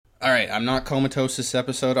All right, I'm not comatose this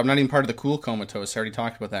episode. I'm not even part of the cool comatose. I already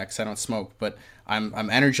talked about that because I don't smoke. But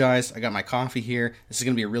I'm energized. I got my coffee here. This is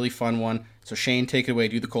gonna be a really fun one. So Shane, take it away.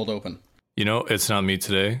 Do the cold open. You know, it's not me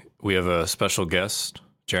today. We have a special guest,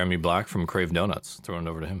 Jeremy Black from Crave Donuts. Throwing it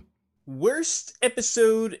over to him. Worst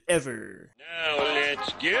episode ever. Now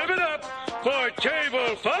let's give it up for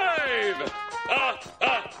Table 5.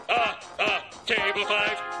 Table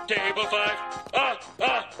 5, Table 5.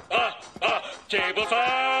 Table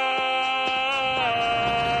 5.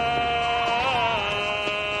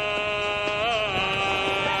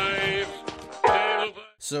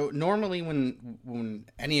 So normally when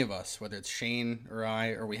any of us, whether it's Shane or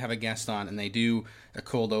I, or we have a guest on and they do a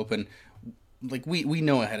cold open, like we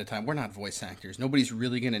know ahead of time, we're not voice actors. Nobody's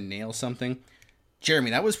really gonna nail something.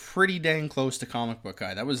 Jeremy, that was pretty dang close to comic book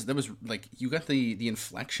guy. That was like you got the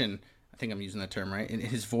inflection. I think I'm using that term right. In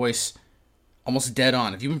his voice, almost dead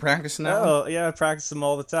on. Have you been practicing that? Oh, yeah, I practice them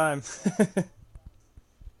all the time.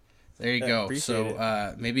 There you go.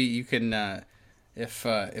 So maybe you can, if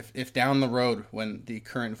down the road when the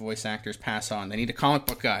current voice actors pass on, they need a comic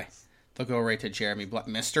book guy. They'll go right to Jeremy Black,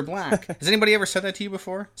 Mr. Black. Has anybody ever said that to you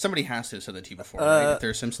before? Somebody has to have said that to you before, right? If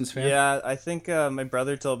they're a Simpsons fan. Yeah, I think my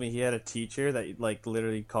brother told me he had a teacher that like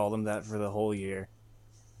literally called him that for the whole year.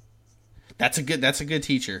 That's a good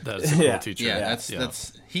teacher. That's a cool teacher. Yeah,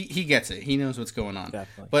 that's he gets it. He knows what's going on.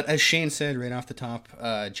 Definitely. But as Shane said right off the top,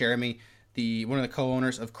 Jeremy, one of the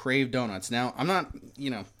co-owners of Crave Donuts. Now, I'm not,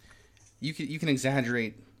 you can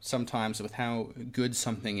exaggerate sometimes with how good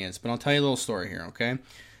something is, but I'll tell you a little story here, okay?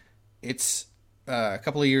 It's a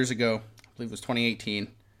couple of years ago, I believe it was 2018. A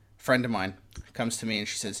friend of mine comes to me and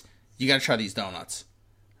she says, "You got to try these donuts,"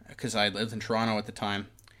 because I lived in Toronto at the time,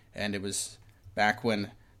 and it was back when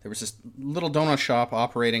there was this little donut shop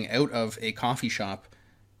operating out of a coffee shop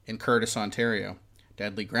in Curtis, Ontario,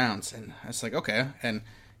 Deadly Grounds. And I was like, okay. And,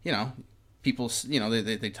 people,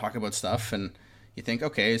 they talk about stuff and you think,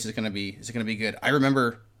 okay, is it going to be good? I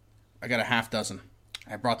remember I got a half dozen.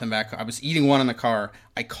 I brought them back. I was eating one in the car.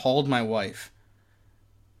 I called my wife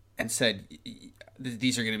and said,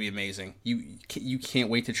 these are going to be amazing. You can't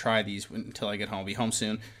wait to try these until I get home. I'll be home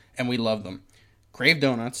soon. And we love them. Crave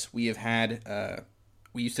Donuts, we have had...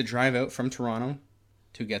 we used to drive out from Toronto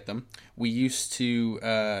to get them. We used to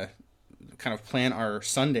kind of plan our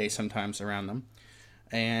Sunday sometimes around them.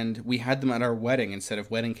 And we had them at our wedding. Instead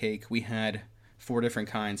of wedding cake, we had 4 different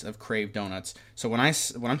kinds of Crave Donuts. So when I'm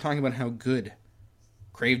talking about how good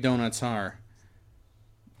Crave Donuts are,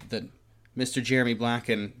 that Mr. Jeremy Black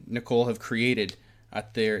and Nicole have created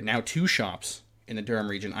at their now 2 shops in the Durham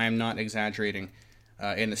region, I am not exaggerating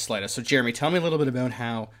in the slightest. So Jeremy, tell me a little bit about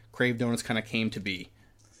how Crave Donuts kind of came to be.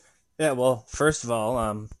 Yeah, well, first of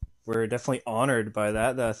all, we're definitely honored by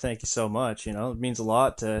that. Thank you so much. It means a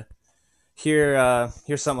lot to hear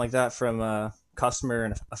something like that from a customer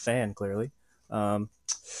and a fan, clearly. But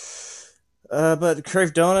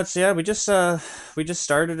Crave Donuts, yeah, we just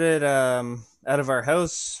started it out of our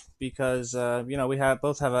house because we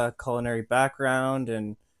both have a culinary background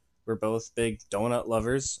and we're both big donut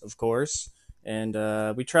lovers, of course. And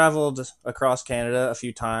we traveled across Canada a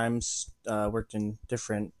few times, worked in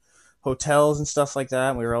different hotels and stuff like that.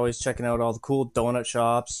 And we were always checking out all the cool donut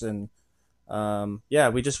shops. And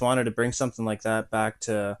we just wanted to bring something like that back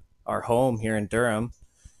to our home here in Durham.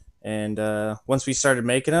 And once we started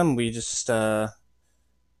making them, we just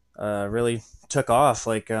really took off.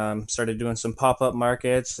 Like started doing some pop-up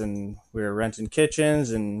markets, and we were renting kitchens,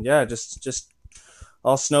 and just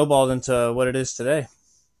all snowballed into what it is today.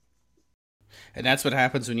 And that's what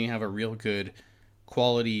happens when you have a real good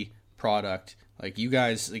quality product. Like you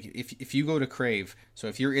guys, like if you go to Crave, so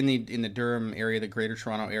if you're in the Durham area, the Greater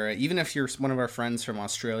Toronto area, even if you're one of our friends from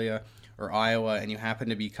Australia or Iowa and you happen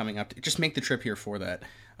to be coming up, just make the trip here for that.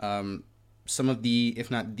 Some of the, if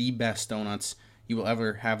not the best donuts you will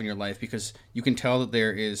ever have in your life, because you can tell that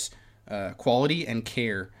there is quality and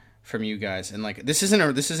care from you guys. And like this isn't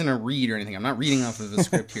a read or anything. I'm not reading off of the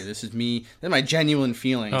script here. This is me. They're my genuine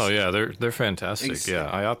feelings. Oh yeah, they're fantastic. Yeah,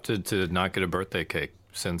 I opted to not get a birthday cake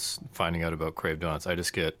since finding out about Crave Donuts. I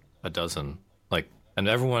just get a dozen. And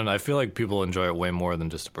everyone, I feel like people enjoy it way more than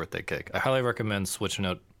just a birthday cake. I highly recommend switching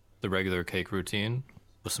out the regular cake routine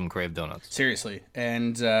with some Crave Donuts. Seriously.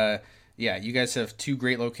 And you guys have 2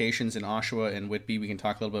 great locations in Oshawa and Whitby. We can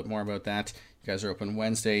talk a little bit more about that. You guys are open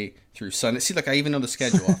Wednesday through Sunday. See, I even know the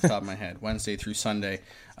schedule off the top of my head. Wednesday through Sunday.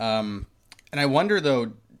 And I wonder,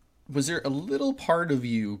 though, was there a little part of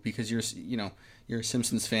you, because you're a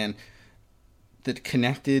Simpsons fan, that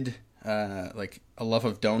connected like a love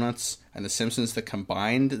of donuts and the Simpsons that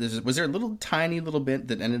combined? Was there a little tiny little bit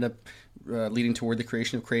that ended up leading toward the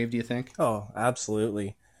creation of Crave, do you think? Oh,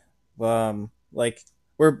 absolutely. Like,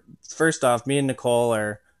 we're first off, me and Nicole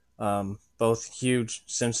are both huge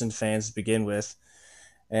Simpson fans to begin with,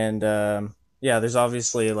 and yeah, there's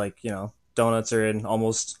obviously, like, donuts are in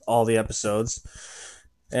almost all the episodes,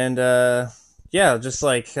 and yeah, just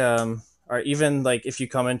like or even like if you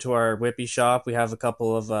come into our Whippy shop, we have a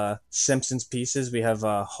couple of Simpsons pieces. We have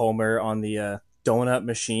Homer on the donut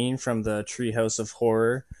machine from the Treehouse of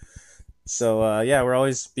Horror. So yeah, we're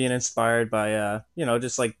always being inspired by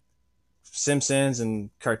just like Simpsons and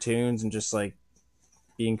cartoons and just like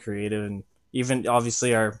being creative, and even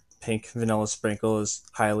obviously our pink vanilla sprinkle is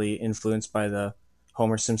highly influenced by the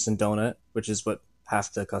Homer Simpson donut, which is what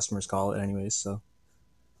half the customers call it anyways. So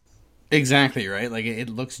Exactly, right? Like it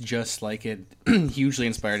looks just like it, hugely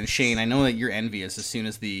inspired. And Shane, I know that you're envious as soon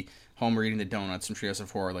as the Homer eating the donuts from Treehouse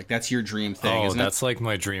of Horror. Like that's your dream thing, Oh, isn't that's it? like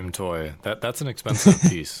my dream toy. That's an expensive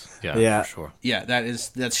piece. Yeah, Yeah. for sure. Yeah,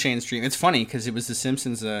 that's Shane's dream. It's funny because it was the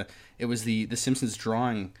Simpsons. It was the Simpsons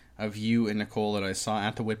drawing of you and Nicole that I saw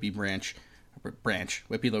at the Whitby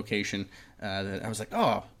Whitby location. That I was like,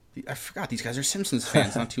 oh, I forgot these guys are Simpsons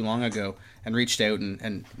fans not too long ago, and reached out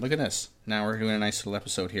and look at this. Now we're doing a nice little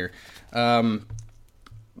episode here.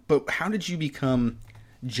 But how did you become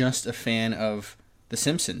just a fan of The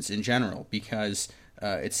Simpsons in general? Because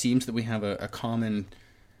it seems that we have a common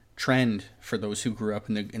trend for those who grew up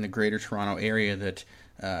in the greater Toronto area that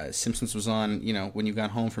Simpsons was on, when you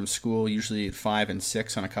got home from school, usually at 5 and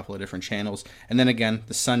 6 on a couple of different channels. And then again,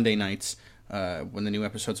 the Sunday nights when the new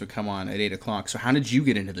episodes would come on at 8 o'clock. So how did you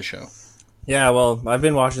get into the show? yeah, well, I've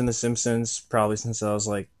been watching The Simpsons probably since I was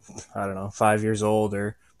like, I don't know, 5 years old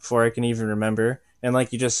or before I can even remember. And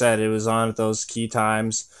like you just said, it was on at those key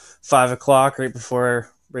times, 5 o'clock, right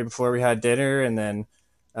before we had dinner, and then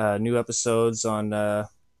new episodes on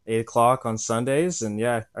 8 o'clock on Sundays. And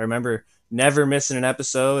yeah, I remember never missing an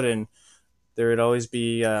episode, and there would always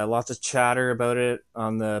be lots of chatter about it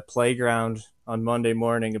on the playground on Monday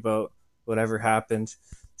morning about whatever happened.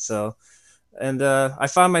 So, and I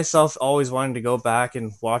find myself always wanting to go back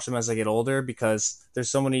and watch them as I get older, because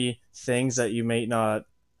there's so many things that you may not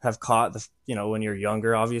have caught when you're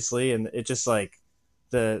younger, obviously, and it just like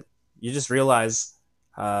you just realize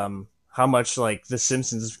how much like The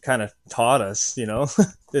Simpsons kind of taught us.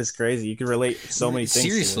 It's crazy. You can relate so many things.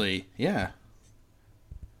 Seriously, yeah.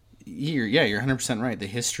 You're 100% right. The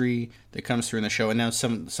history that comes through in the show, and now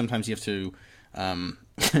sometimes you have to. I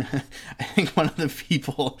think one of the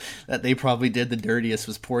people that they probably did the dirtiest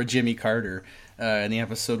was poor Jimmy Carter in the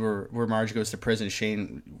episode where Marge goes to prison.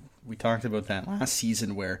 Shane, we talked about that last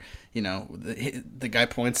season where the guy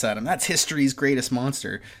points at him. That's history's greatest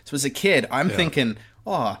monster. So as a kid, I'm thinking,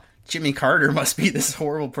 oh, Jimmy Carter must be this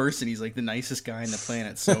horrible person. He's like the nicest guy on the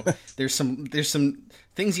planet. So there's some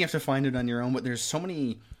things you have to find out on your own, but there's so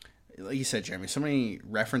many. Like you said, Jeremy, so many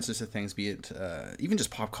references to things, be it even just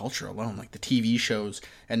pop culture alone, like the TV shows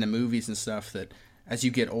and the movies and stuff that as you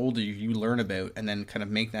get older, you learn about and then kind of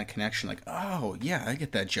make that connection like, oh, yeah, I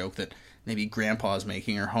get that joke that maybe Grandpa's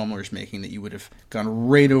making or Homer's making that you would have gone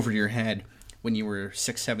right over your head when you were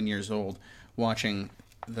 6, 7 years old watching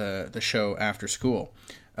the show after school.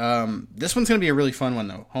 This one's going to be a really fun one,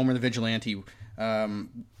 though. Homer the Vigilante. We're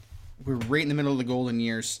right in the middle of the golden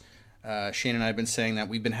years. Shane and I have been saying that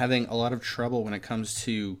we've been having a lot of trouble when it comes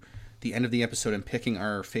to the end of the episode and picking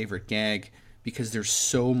our favorite gag because there's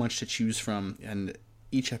so much to choose from and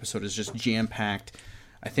each episode is just jam-packed.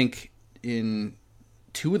 I think in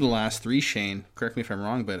 2 of the last 3, Shane, correct me if I'm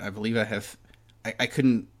wrong, but I believe I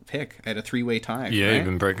couldn't pick. I had a 3-way tie. Yeah, right? You've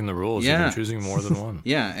been breaking the rules. Yeah. You've been choosing more than one.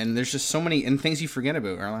 Yeah, and there's just so many and things you forget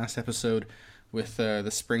about. Our last episode with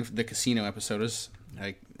the casino episode, as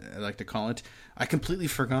I like to call it, I completely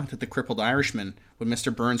forgot that the crippled Irishman, when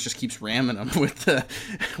Mr. Burns just keeps ramming him with the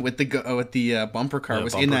bumper car,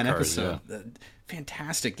 was in that episode. Yeah.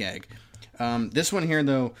 Fantastic gag. This one here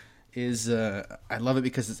though is I love it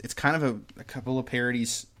because it's kind of a couple of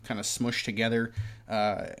parodies kind of smushed together.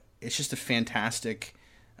 It's just a fantastic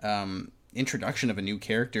introduction of a new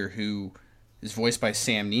character who is voiced by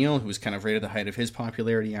Sam Neill, who was kind of right at the height of his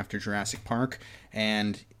popularity after Jurassic Park,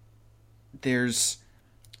 and there's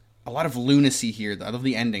a lot of lunacy here. I love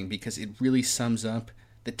the ending because it really sums up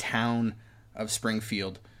the town of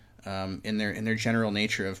Springfield in their general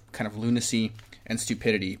nature of kind of lunacy and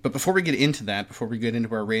stupidity. But before we get into that, before we get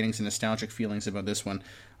into our ratings and nostalgic feelings about this one,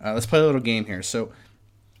 let's play a little game here. So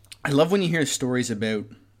I love when you hear stories about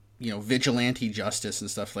vigilante justice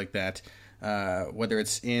and stuff like that, whether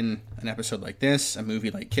it's in an episode like this, a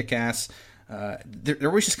movie like Kick-Ass. They're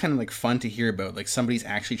always just kind of like fun to hear about. Like somebody's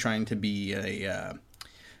actually trying to be a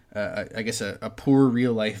poor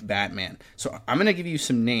real life Batman. So I'm going to give you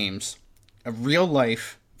some names of real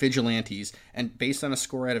life vigilantes, and based on a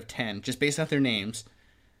score out of 10, just based off their names,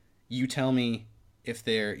 you tell me if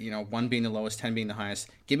they're, 1 being the lowest, 10 being the highest.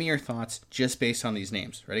 Give me your thoughts just based on these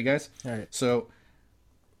names. Ready, guys? All right. So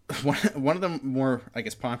one of the more, I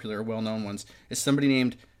guess, popular, well-known ones is somebody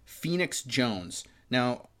named Phoenix Jones.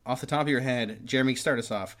 Now, off the top of your head, Jeremy, start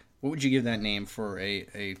us off. What would you give that name for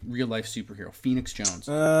a real-life superhero? Phoenix Jones.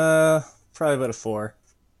 Probably about a 4.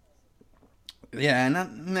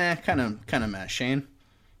 Yeah, kind of meh. Shane?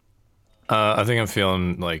 I think I'm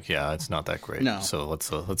feeling like, it's not that great. No. So let's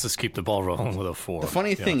just keep the ball rolling with a 4. The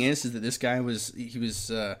funny thing is that this guy was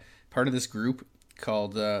part of this group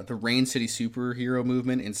called the Rain City Superhero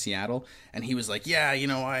Movement in Seattle, and he was like,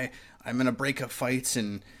 I'm gonna break up fights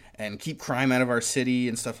and keep crime out of our city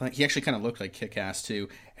and stuff like that. He actually kind of looked like Kick-Ass too.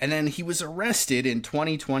 And then he was arrested in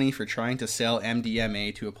 2020 for trying to sell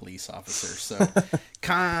MDMA to a police officer. So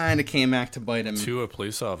kind of came back to bite him. To a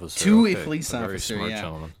police officer. A police officer, very smart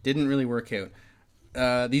gentleman. Didn't really work out.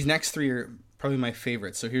 These next 3 are probably my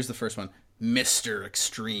favorites. So here's the first one. Mr.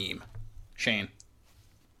 Extreme. Shane.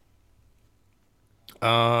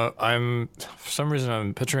 For some reason,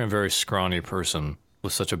 I'm picturing a very scrawny person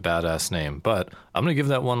with such a badass name. But I'm going to give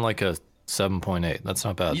that one like a 7.8. That's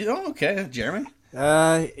not bad. Okay. Jeremy?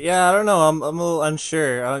 I don't know. I'm a little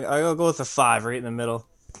unsure. I'll go with a 5 right in the middle.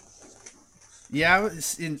 Yeah,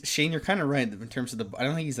 Shane, you're kind of right in terms of I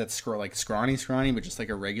don't think he's that scrawny, but just like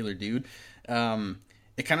a regular dude.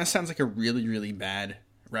 It kind of sounds like a really, really bad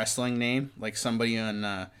wrestling name, like somebody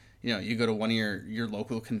on, you go to one of your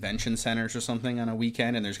local convention centers or something on a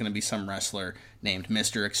weekend, and there's going to be some wrestler named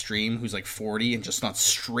Mr. Extreme who's like 40 and just not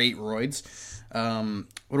straight roids.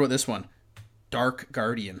 What about this one? Dark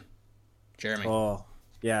Guardian. Jeremy. Oh,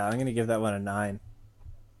 yeah, I'm going to give that one a 9.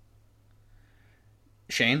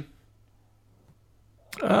 Shane?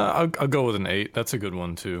 I'll go with an 8. That's a good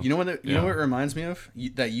one, too. You know what it reminds me of?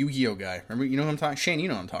 That Yu-Gi-Oh guy. Remember, you know who I'm talking? Shane, you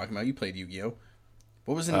know what I'm talking about. You played Yu-Gi-Oh.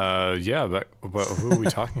 What was it? But who are we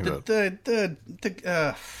talking about? The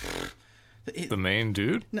main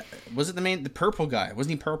dude? No, was it the purple guy? Wasn't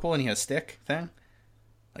he purple and he had a stick thing?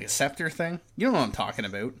 Like a scepter thing? You know what I'm talking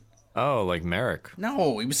about. Oh, like Merrick.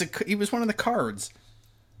 No, he was one of the cards.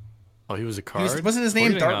 Oh, he was a card? Wasn't his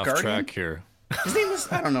name Dark Guardian? Track here. His name was,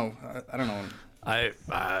 I don't know.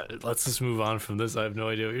 Let's just move on from this. I have no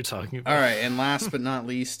idea what you're talking about. All right, and last but not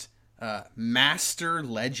least, Master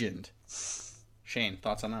Legend. Shane,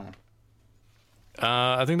 thoughts on that one?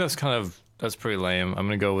 I think that's pretty lame. I'm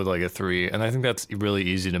going to go with like a 3, and I think that's really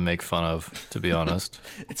easy to make fun of, to be honest.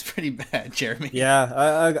 It's pretty bad, Jeremy.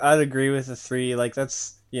 Yeah, I'd agree with a 3. Like,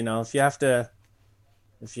 that's, if you have to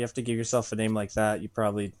give yourself a name like that, you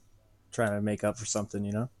probably trying to make up for something,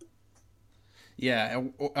 Yeah,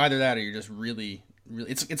 either that or you're just really,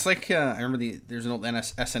 really. It's like I remember there's an old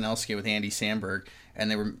SNL skit with Andy Samberg,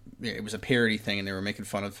 and it was a parody thing, and they were making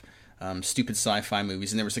fun of stupid sci-fi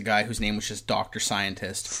movies, and there was a guy whose name was just Dr.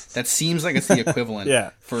 Scientist. That seems like it's the equivalent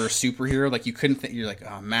for a superhero. Like, you couldn't think, you're like,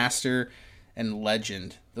 Master and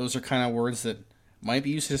Legend. Those are kind of words that might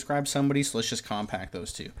be used to describe somebody, so let's just compact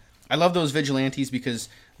those two. I love those vigilantes because,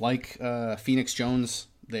 like Phoenix Jones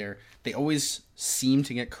there, they always seem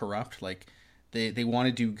to get corrupt. Like, they want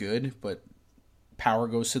to do good, but power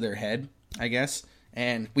goes to their head, I guess.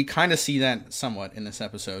 And we kind of see that somewhat in this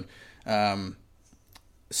episode.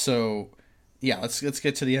 So, yeah, let's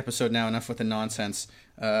get to the episode now. Enough with the nonsense.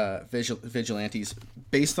 Vigilantes.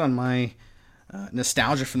 Based on my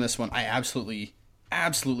nostalgia from this one, I absolutely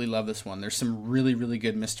love this one. There's some really, really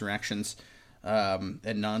good misdirections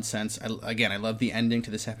and nonsense. I love the ending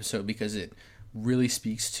to this episode because it really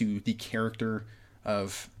speaks to the character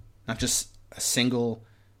of not just a single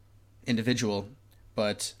individual,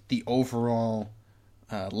 but the overall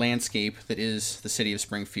landscape that is the city of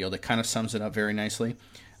Springfield. It kind of sums it up very nicely.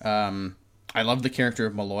 I love the character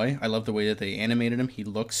of Malloy. I love the way that they animated him. He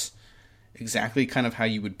looks exactly kind of how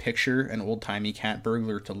you would picture an old-timey cat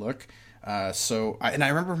burglar to look. I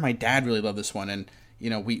remember my dad really loved this one, and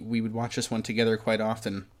we would watch this one together quite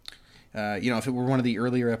often. If it were one of the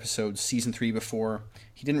earlier episodes, season 3 before,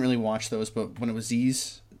 he didn't really watch those, but when it was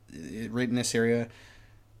these, right in this area,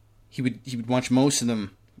 he would watch most of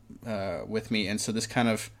them with me, and so this kind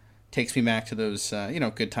of takes me back to those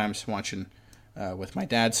good times watching with my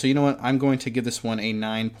dad. So you know what, I'm going to give this one a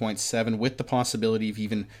 9.7 with the possibility of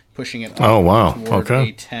even pushing it up toward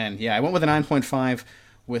a 10. Yeah, I went with a 9.5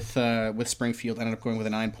 with Springfield. I ended up going with a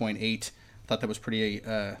 9.8. Thought that was pretty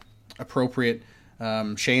appropriate.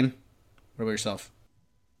 Shane, what about yourself?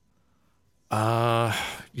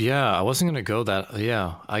 Yeah, I wasn't gonna go that.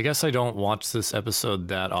 Yeah, I guess I don't watch this episode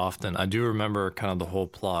that often. I do remember kind of the whole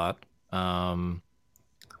plot.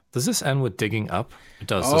 Does this end with digging up? It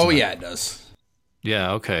does. Oh yeah, it does.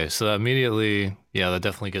 Yeah. Okay. So that immediately, that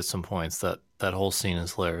definitely gets some points. That whole scene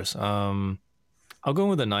is hilarious. I'll go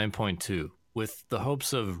with a 9.2 with the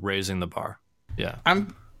hopes of raising the bar. Yeah.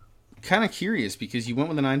 I'm kind of curious because you went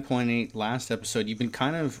with a 9.8 last episode. You've been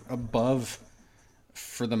kind of above,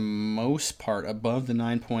 for the most part, above the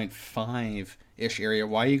 9.5 ish area.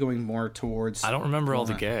 Why are you going more towards? I don't remember all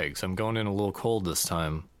the gags. I'm going in a little cold this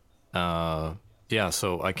time. So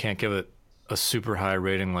I can't give it a super high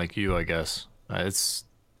rating like you, I guess. It's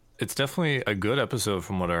definitely a good episode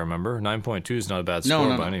from what I remember. 9.2 is not a bad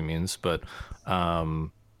score by any means, but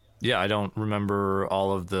I don't remember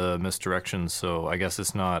all of the misdirections, so I guess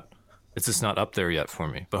it's just not up there yet for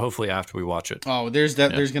me. But hopefully after we watch it. Oh, there's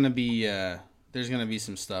gonna be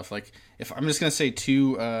some stuff. Like, if I'm just gonna say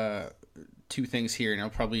two things here, and I'll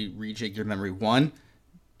probably rejig your memory. One,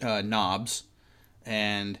 knobs,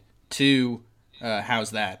 and two,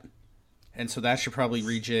 how's that? And so that should probably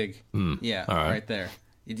rejig. Right there.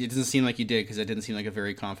 It doesn't seem like you did, because it didn't seem like a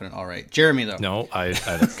very confident. All right, Jeremy though. No, I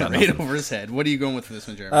got right over his head. What are you going with for this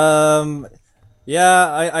one, Jeremy?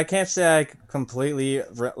 I can't say I completely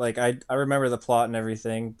I remember the plot and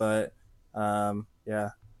everything, but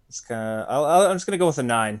it's kind of. I'm just gonna go with a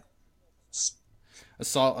 9. A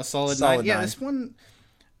solid 9. Yeah, this one,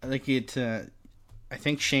 like it. I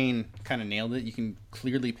think Shane kind of nailed it. You can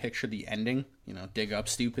clearly picture the ending. Dig up,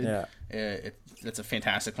 stupid. Yeah. That's a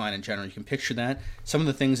fantastic line in general. You can picture that. Some of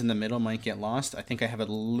the things in the middle might get lost. I think I have a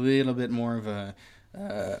little bit more of a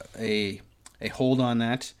hold on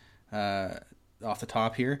that off the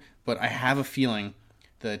top here, but I have a feeling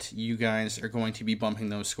that you guys are going to be bumping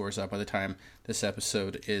those scores up by the time this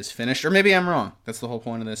episode is finished. Or maybe I'm wrong. That's the whole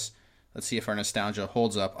point of this. Let's see if our nostalgia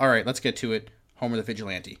holds up. All right, let's get to it. Homer the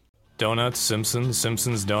Vigilante. Donuts,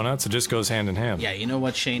 Simpsons, donuts. It just goes hand in hand. Yeah, you know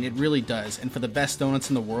what, Shane? It really does. And for the best donuts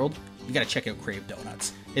in the world, you gotta check out Crave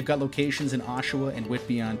Donuts. They've got locations in Oshawa and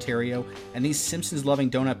Whitby, Ontario, and these Simpsons-loving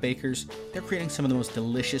donut bakers, they're creating some of the most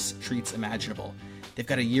delicious treats imaginable. They've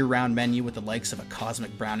got a year-round menu with the likes of a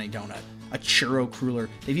cosmic brownie donut, a churro cruller.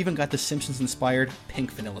 They've even got the Simpsons-inspired pink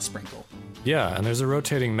vanilla sprinkle. Yeah, and there's a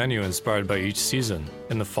rotating menu inspired by each season.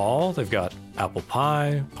 In the fall, they've got apple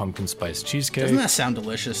pie, pumpkin spice cheesecake. Doesn't that sound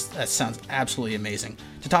delicious? That sounds absolutely amazing.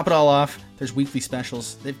 To top it all off, there's weekly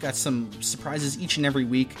specials. They've got some surprises each and every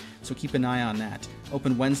week, so keep an eye on that.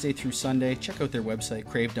 Open Wednesday through Sunday. Check out their website,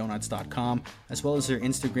 cravedonuts.com, as well as their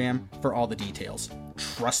Instagram for all the details.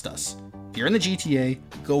 Trust us. If you're in the GTA,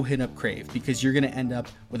 go hit up Crave, because you're going to end up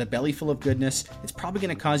with a belly full of goodness. It's probably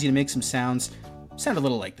going to cause you to make some sound a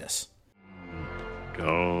little like this.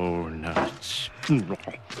 Go nuts.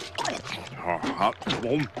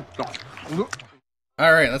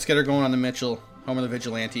 All right, let's get her going on the Mitchell. Homer the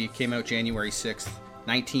Vigilante came out January 6th,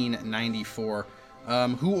 1994.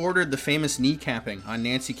 Who ordered the famous kneecapping on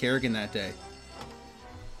Nancy Kerrigan that day?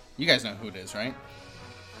 You guys know who it is, right?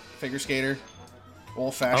 Figure skater.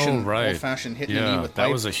 Old-fashioned hitting the knee with pipe. That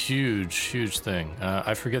was a huge thing.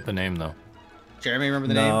 I forget the name, though. Jeremy, remember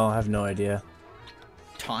the name? No, I have no idea.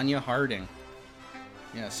 Tanya Harding.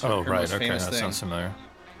 Yes. Oh, right. Okay, that sounds familiar.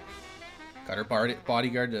 Got her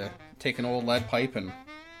bodyguard to take an old lead pipe and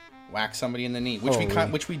whack somebody in the knee,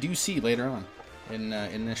 which we do see later on in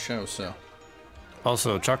this show. So.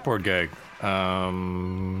 Also, chalkboard gag. I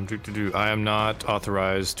am not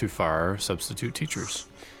authorized to fire substitute teachers.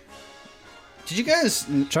 Did you guys?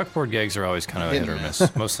 Chalkboard gags are always kind of hit or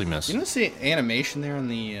miss, mostly miss. You notice the animation there on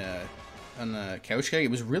the couch gag?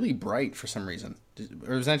 It was really bright for some reason,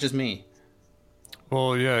 or was that just me?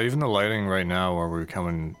 Well, yeah, even the lighting right now, where we're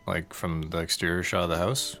coming from the exterior shot of the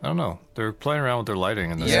house, I don't know. They're playing around with their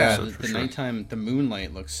lighting in this episode for sure. Nighttime, the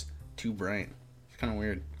moonlight looks too bright. It's kind of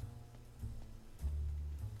weird.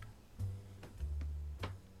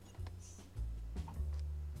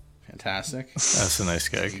 Fantastic. That's a nice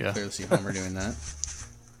gag, yeah. Clearly see Homer doing that.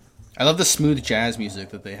 I love the smooth jazz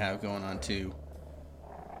music that they have going on, too.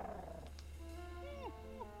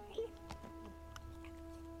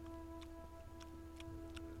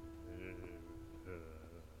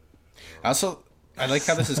 I like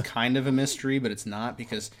how this is kind of a mystery, but it's not,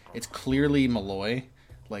 because it's clearly Malloy,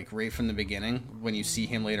 right from the beginning. When you see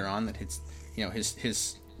him later on, that it's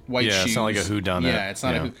his white shoes. Yeah, it's not like a whodunit. Yeah, it's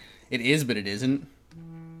not a who. It is, but it isn't.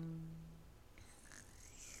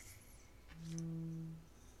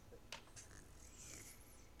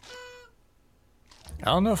 I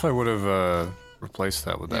don't know if I would have replaced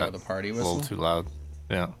that with that. With a party whistle. A little too loud.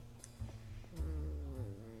 Yeah.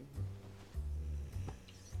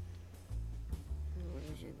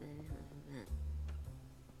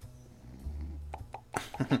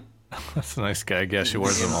 That's a nice gag. Yeah, she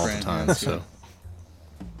wears them all the time. So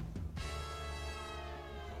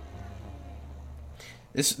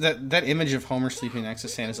That image of Homer sleeping next to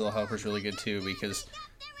Santa's little helper is really good too, because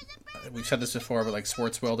we've said this before, but like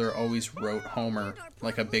Sports Welder always wrote Homer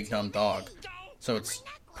like a big dumb dog, so it's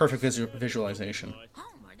perfect visualization.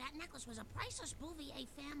 Homer, that necklace was a priceless Bouvier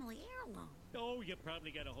family heirloom. Oh, you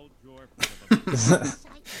probably got a whole drawer full of them.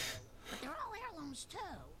 But they're all heirlooms too.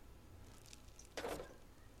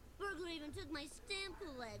 Burglar even took my stamp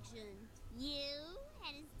collection. You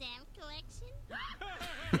had a stamp collection?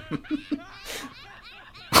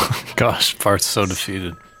 Gosh, Bart's so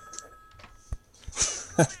defeated.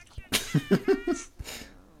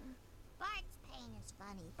 Bart's pain is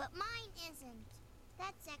funny, but mine isn't.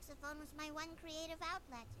 That saxophone was my one creative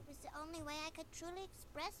outlet. It was the only way I could truly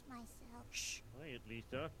express myself. Shh, quiet,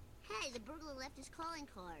 Lisa. Hey, the burglar left his calling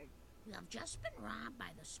card. You have just been robbed by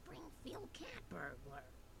the Springfield cat burglar.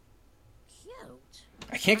 Cute.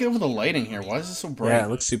 I can't get over the lighting here. Why is it so bright? Yeah, it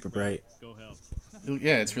looks super bright. Go help.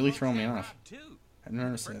 Yeah, it's really throwing me off. I've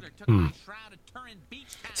noticed that.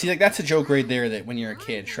 See, like, that's a joke right there, that when you're a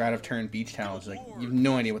kid, Shroud of Turin beach towels, like, you have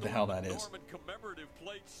no idea what the hell that is.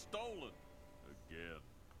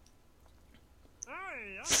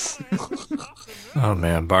 Oh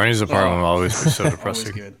man, Barney's apartment will always be so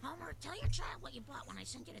depressing. Always good. Homer, tell your child what you bought when I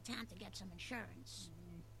sent you to town to get some insurance.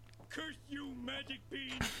 Curse you, magic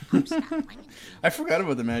bean! Stop playing. I forgot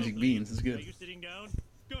about the magic beans. It's Are good. you sitting down?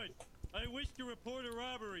 Good. I wish to report a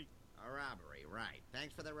robbery. A robbery, right.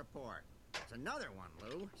 Thanks for the report. It's another one,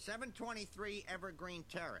 Lou. 723 Evergreen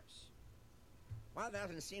Terrace. Well, there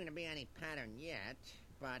doesn't seem to be any pattern yet,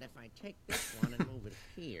 but if I take this one and move it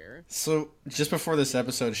here... So, just before this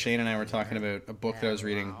episode, Shane and I were talking about a book that I was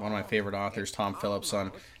reading, one of my favorite authors, Tom Phillips,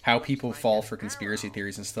 on how people fall for conspiracy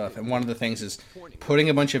theories and stuff. And one of the things is putting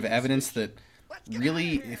a bunch of evidence that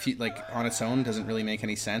really, if you, like, on its own, doesn't really make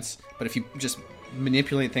any sense. But if you just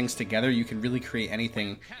manipulate things together, you can really create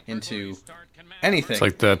anything into anything. It's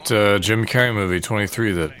like that Jim Carrey movie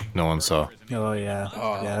 23 that no one saw. Oh yeah.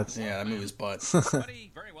 Oh, Yeah. yeah, that movie's butt.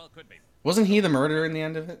 Wasn't he the murderer in the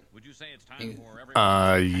end of it?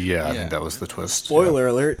 Yeah, I think that was the twist. Spoiler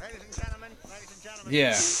alert. Ladies and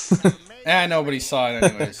gentlemen, Yeah. Nobody saw it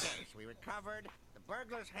anyways. we recovered the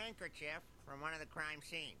burglar's handkerchief from one of the crime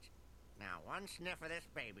scenes. Now, one sniff of this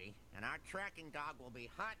baby, and our tracking dog will be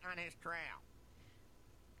hot on his trail.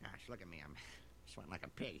 Gosh, look at me. I'm sweating like a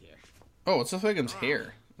pig here. Oh, what's with Wiggum's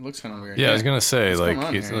hair? It looks kind of weird. Yeah, I was gonna say, What's like, going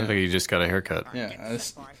on he here? looks like he just got a haircut. Yeah,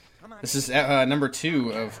 this is number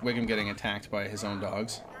 2 of Wiggum getting attacked by his own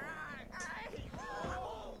dogs.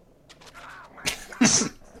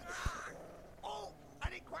 Oh,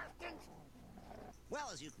 any questions? Well,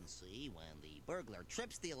 as you can see, when the burglar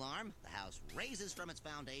trips the alarm, the house raises from its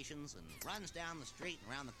foundations and runs down the street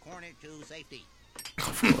and around the corner to safety.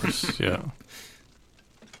 Of course, yeah.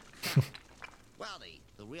 Well,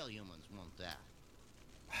 the real humans won't die.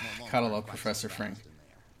 Gotta love Professor Frank.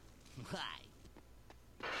 Why?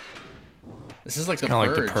 This is like the Kind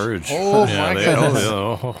of Purge. like the Purge. Oh Yeah, my they- goodness.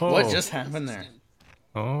 oh, What just happened there?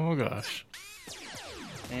 Oh gosh.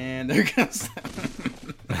 And there goes.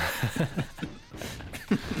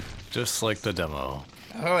 Just like the demo.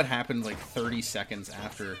 How it happened like 30 seconds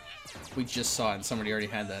after we just saw it and somebody already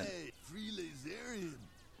had that.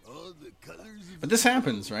 But this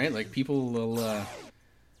happens, right? Like, people will,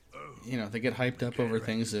 they get hyped up over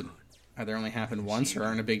things that either only happen once or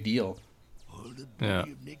aren't a big deal. Yeah.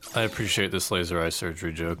 I appreciate this laser eye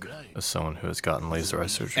surgery joke as someone who has gotten laser eye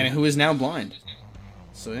surgery. And who is now blind.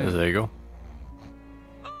 So, yeah. There you go.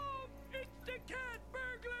 Oh, it's the cat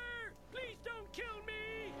burglar! Please don't kill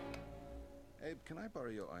me! Abe, can I borrow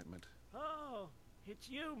your ointment? Oh, it's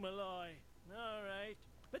you, Malloy. All right.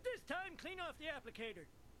 But this time, clean off the applicator.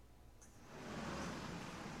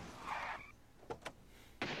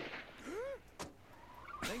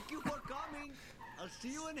 Thank you for coming. I'll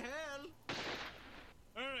see you in hell.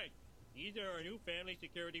 All right. These are our new family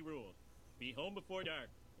security rules. Be home before dark,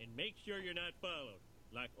 and make sure you're not followed.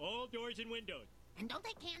 Lock all doors and windows. And don't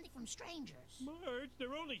take candy from strangers. Marge,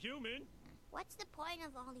 they're only human. What's the point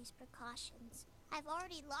of all these precautions? I've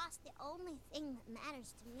already lost the only thing that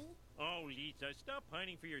matters to me. Oh, Lisa, stop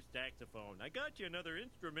pining for your saxophone. I got you another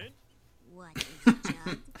instrument. What is a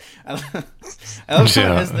jug? I love how it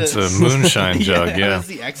Yeah, has it's a moonshine jug, it yeah. has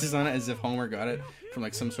the X's on it as if Homer got it from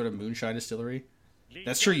like some sort of moonshine distillery.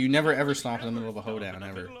 That's true. You never ever stop in the middle of a hoedown,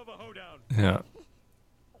 ever. Middle of a hoedown. Yeah.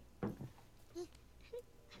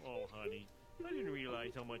 Oh, honey, I didn't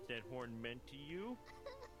realize how much that horn meant to you.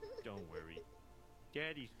 Don't worry.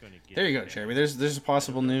 Daddy's gonna get There you go, it. Jeremy. There's a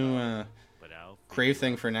possible new But I'll Crave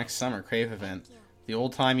thing for next summer. Crave event. The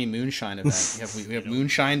old timey moonshine event. We have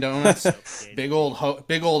moonshine donuts. Big old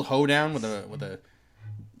hoedown with a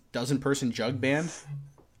dozen-person jug band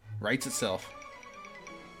writes itself.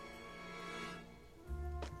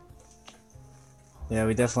 Yeah,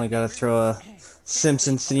 we definitely got to throw a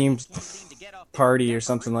Simpson-themed party or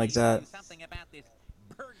something like that.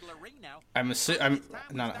 I'm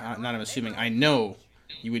assuming. I know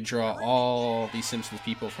you would draw all these Simpsons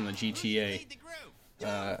people from the GTA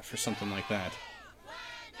for something like that.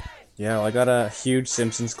 Yeah, well, I got a huge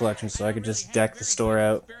Simpsons collection, so I could just deck the store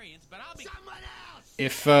out.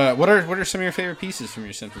 If what are some of your favorite pieces from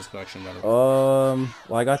your Simpsons collection, by the way? Well,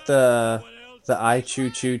 I got the I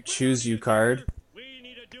choose you card.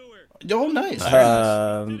 Oh, nice.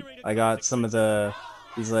 I got some of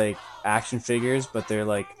these like action figures, but they're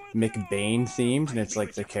like McBain themed, and it's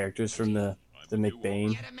like the characters from the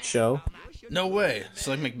McBain show. No way. So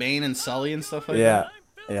like McBain and Sully and stuff like that?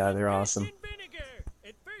 Yeah, they're awesome.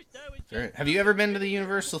 Have you ever been to the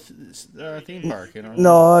Universal theme park?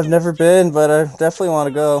 No, I've never been, but I definitely want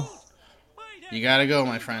to go. You gotta go,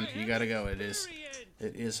 my friend. You gotta go. It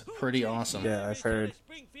is pretty awesome. Yeah, I've heard.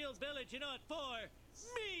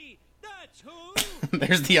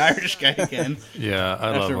 There's the Irish guy again. Yeah,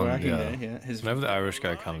 I love him. Yeah. Yeah. Whenever the Irish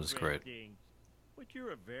guy comes, it's great. But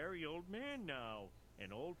you're a very old man now,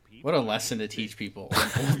 and old people. What a lesson to teach people.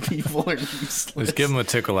 Old people are useless. Just give them a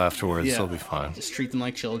tickle afterwards. Yeah. They'll be fine. Just treat them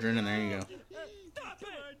like children, and there you go. Stop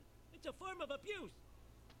it! It's a form of abuse.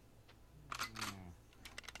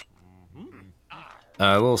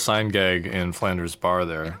 A little sign gag in Flanders Bar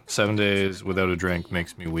there. 7 days without a drink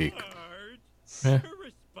makes me weak. Yeah.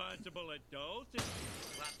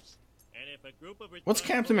 What's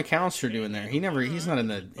Captain McAllister doing there? He's not in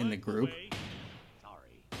the group.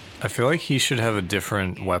 I feel like he should have a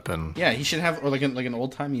different weapon. Yeah, he should have like an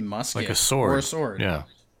old timey musket, like a sword. Or a sword. Yeah.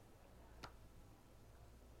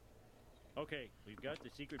 Okay, we've got the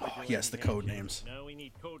secret. Oh, yes, the code names. Now we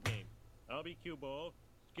need code names. I'll be Cue Ball.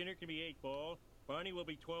 Skinner can be 8 Ball. Barney will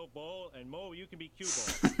be 12 Ball, and Mo, you can be Cue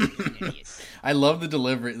Ball. I love the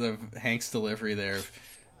delivery, the Hank's delivery there.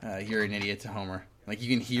 You're an idiot to Homer. Like, you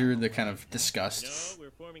can hear the kind of disgust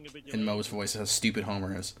in Moe's voice how stupid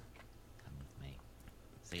Homer is.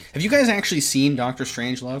 Have you guys actually seen Doctor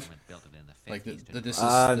Strangelove? Like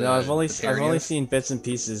no, I've only seen bits and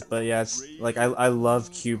pieces, but yeah, it's like I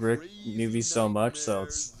love Kubrick movies so much, so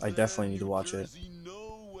I definitely need to watch it.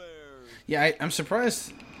 Yeah, I'm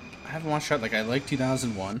surprised I haven't watched that. Like, I like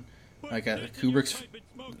 2001. Like, Kubrick's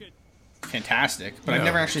fantastic, but I've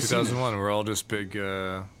never actually 2001, seen 2001, we're all just big,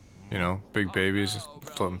 big babies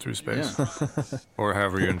floating through space. Yeah. Or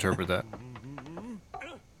however you interpret that.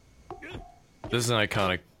 This is an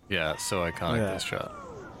iconic, so iconic, this shot.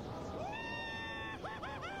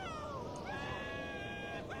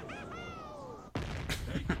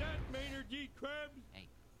 Hey,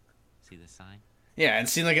 see the sign? Yeah, and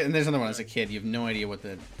see, and there's another one as a kid. You have no idea what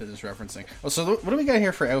that is referencing. Oh, so what do we got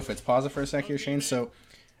here for outfits? Pause it for a sec here, Shane. So,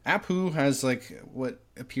 Apu has, like, what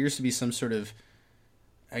appears to be some sort of,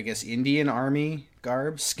 I guess, Indian army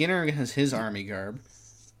garb. Skinner has his army garb.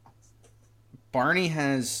 Barney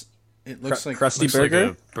has, it looks like Krusty Burger?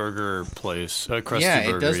 Like a burger place. Krusty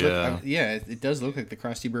Burger, it does look. It does look like the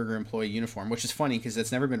Krusty Burger employee uniform, which is funny because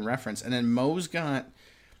that's never been referenced. And then Moe's got,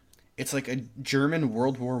 it's like a German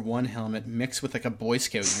World War I helmet mixed with like a Boy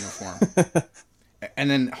Scout uniform. And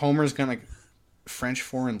then Homer's got like French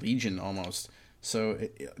Foreign Legion almost. So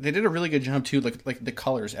they did a really good job too. Like the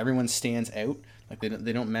colors, everyone stands out. Like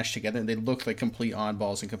they don't mesh together. They look like complete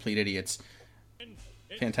oddballs and complete idiots.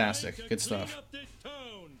 Fantastic, good stuff.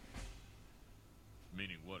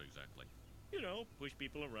 Meaning what exactly? You know, push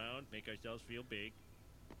people around, make ourselves feel big.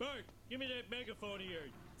 Bart, give me that megaphone of yours.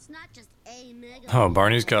 It's not just a megaphone. Oh,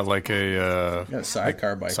 Barney's got like a got a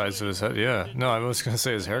sidecar bike. Size of his head. Yeah. No, I was gonna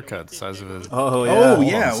say his haircut, the size of his. Oh yeah. Oh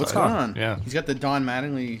yeah. What's going on? Yeah. He's got the Don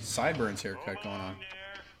Mattingly sideburns haircut going on.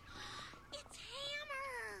 It's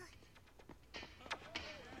Hammer!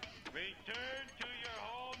 Return to your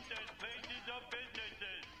homes and places of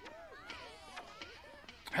businesses.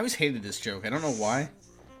 I always hated this joke. I don't know why.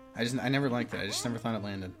 I never liked it. I just never thought it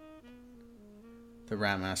landed. The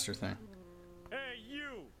Ratmaster thing. Hey,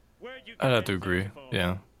 you! Where'd you I'd have to agree.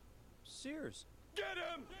 Yeah. Sears. Get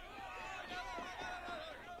him!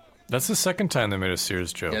 That's the second time they made a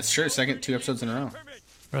Sears joke. Yeah, it's true. Second 2 episodes in a row.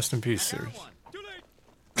 Rest in peace, Sears. Too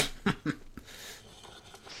late.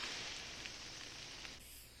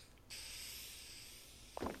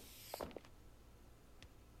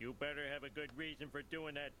 You better have a good reason for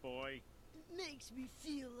doing that, boy. It makes me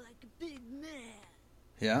feel like a big man.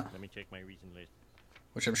 Yeah, Let me check my reason list.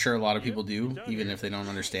 which I'm sure a lot of people do, even if they don't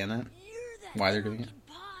understand that. You're that Why they're doing it. drunken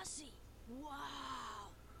posse. Wow.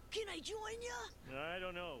 Can I join ya? I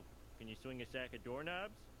don't know. Can you swing a sack of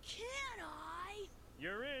doorknobs? Can I?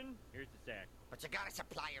 You're in. Here's the sack. But you gotta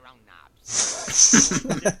supply your own knobs.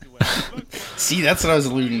 See, that's what I was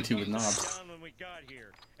alluding to with knobs. Down when we got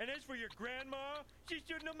here. And as for your grandma, she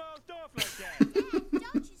shouldn't have mouthed off like that. Dad,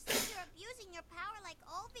 don't you see you're abusing your power like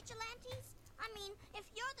all vigilantes? I mean, if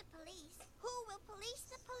you're the police, who will police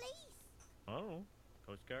the police? Oh,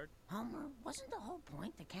 Coast Guard? Homer, wasn't the whole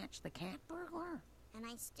point to catch the cat burglar? And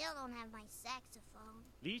I still don't have my saxophone.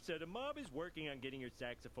 Lisa, the mob is working on getting your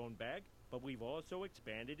saxophone back, but we've also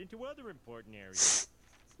expanded into other important areas.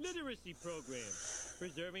 Literacy programs,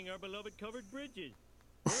 preserving our beloved covered bridges,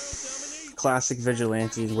 world domination. Classic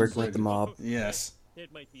vigilantes working with the mob. Yes.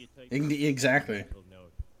 It might be a type Exactly.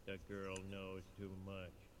 The girl knows too much.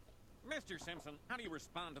 Mr. Simpson, how do you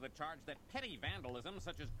respond to the charge that petty vandalism,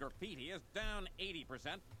 such as graffiti, is down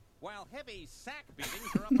 80%, while heavy sack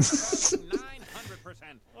beatings are up a whopping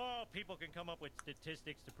 900%? Oh, people can come up with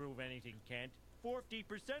statistics to prove anything, Kent.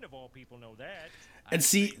 40% of all people know that. And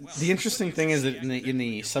see, the interesting thing is that in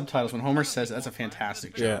the subtitles, when Homer says that's a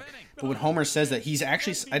fantastic joke, but when Homer says that, he's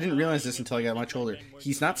actually, I didn't realize this until I got much older,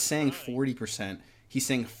 he's not saying 40%, he's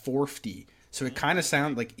saying 40. So it kind of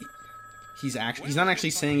sounds like he's not actually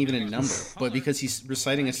saying even a number, but because he's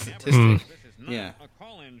reciting a statistic, yeah,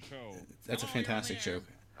 that's a fantastic joke.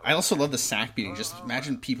 I also love the sack beating. Just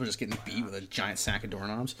imagine people just getting beat with a giant sack of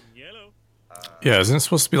doorknobs. Yeah, isn't it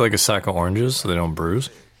supposed to be like a sack of oranges so they don't bruise?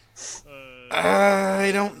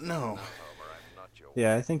 I don't know.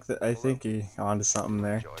 Yeah, I think you're onto something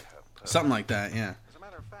there. Something like that, yeah.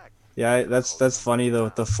 Yeah, that's funny though.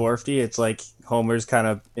 With the 40, it's like Homer's kind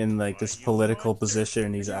of in like this political position,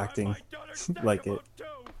 and he's acting like it.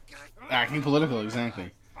 Acting political,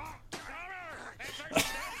 exactly.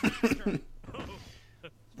 I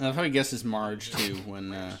love how he guesses Marge too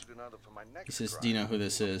when he says, "Do you know who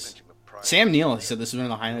this is?" Sam Neill said this was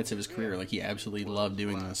one of the highlights of his career. Like, he absolutely loved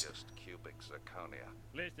doing this.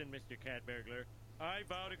 Listen, Mr. Cat Burglar, I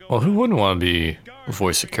vow to go. Well, who wouldn't want to be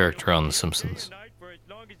voice a character on The Simpsons?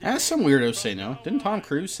 Some weirdos say no. Didn't Tom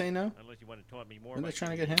Cruise say no? Weren't they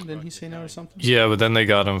trying to get him? Didn't he say no or something? Yeah, but then they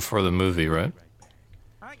got him for the movie, right?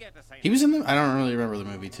 He was in the... I don't really remember the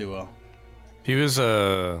movie too well. He was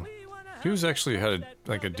actually had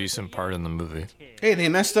like a decent part in the movie. Hey, they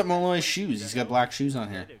messed up Molloy's shoes. He's got black shoes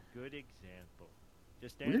on here.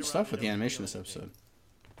 Weird stuff with the animation this episode.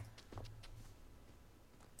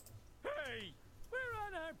 Hey, we're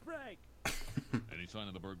on our break. Any sign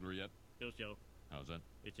of the burglar yet? He'll show. How's that?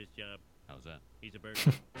 It's his job. How's that? He's a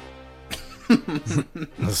burglar.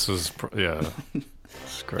 This was, yeah.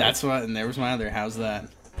 It's great. That's what, and there was my other. How's that?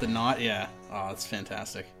 The knot, yeah. Oh, that's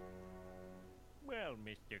fantastic. Well,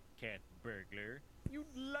 Mr. Cat Burglar, you'd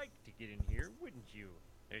like to get in here, wouldn't you?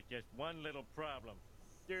 There's just one little problem.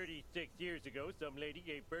 36 years ago, some lady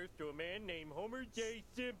gave birth to a man named Homer J.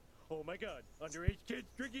 Simp. Oh my God, underage kids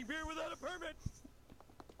drinking beer without a permit.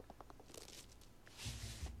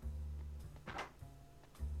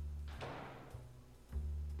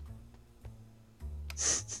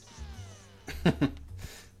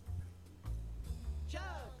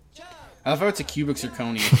 I love how it's a cubic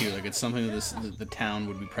zirconia too. Like, it's something that the town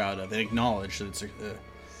would be proud of. They acknowledge that it's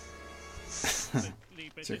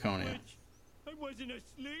zirconia. I wasn't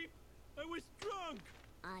asleep. I was drunk.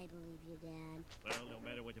 I believe you, Dad. Well, no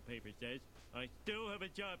matter what the paper says, I still have a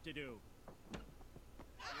job to do.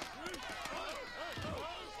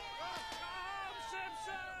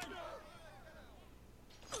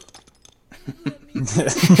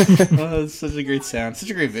 Oh, that's such a great sound. Such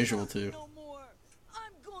a great visual too.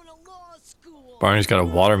 Barney's got a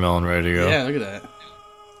watermelon ready to go. Yeah, look at that.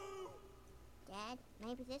 Dad,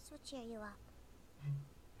 maybe this will cheer you up.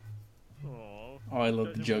 Oh, I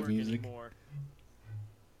love the jug music. Anymore.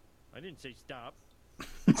 I didn't say stop.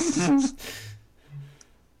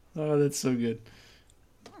 Oh, that's so good.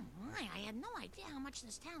 Oh my, I had no idea how much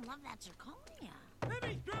this town loved that zirconia.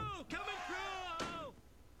 Coming through! Coming through!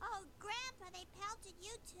 Oh, Grandpa, they pelted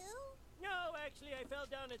you too? No, actually, I fell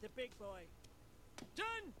down as a big boy.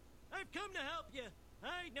 Son, I've come to help you.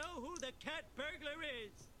 I know who the cat burglar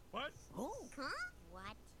is. What? Oh. Huh?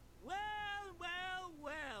 What?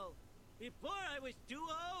 Well. Before I was too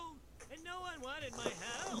old, and no one wanted my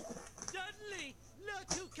help. Suddenly,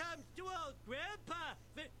 look who comes to old Grandpa.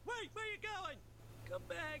 Wait, where you going? Come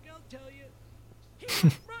back, I'll tell you. He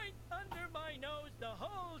was right under my nose the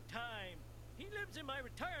whole time. He lives in my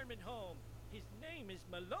retirement home. His name is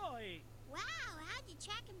Malloy. Wow, how'd you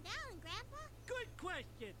track him down, Grandpa? Good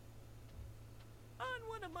question. On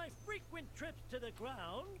one of my frequent trips to the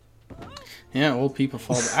ground... Yeah, old people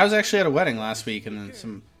fall. I was actually at a wedding last week, and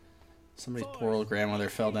then Somebody's poor old grandmother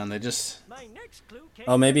fell down. They just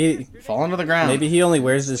Oh, maybe fall into the ground. maybe he only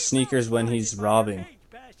wears his sneakers when he's robbing.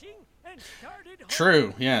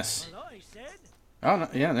 True. Yes. Oh no,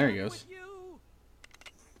 yeah. There he goes.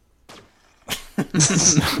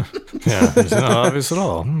 Yeah, it's not obvious at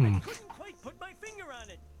all.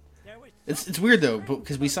 It's weird though,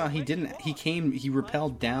 because we saw he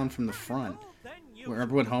rappelled down from the front.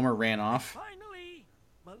 Remember when Homer ran off? Finally,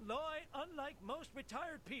 Malloy, unlike most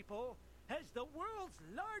retired people, has the world's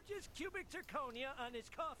largest cubic zirconia on his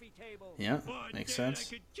coffee table. Yeah, makes sense.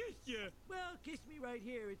 I could kiss you. Well, kiss me right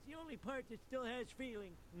here. It's the only part that still has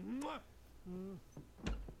feeling. Mwah. No,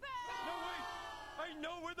 wait! I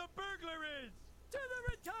know where the burglar is! To the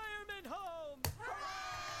retirement home!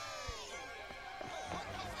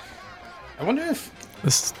 I wonder if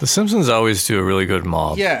The Simpsons always do a really good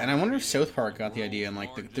mob. yeah, and I wonder if South Park got the idea and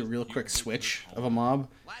like the real quick switch of a mob.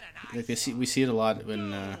 Like we see it a lot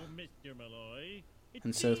in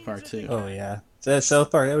South Park too. Oh yeah, South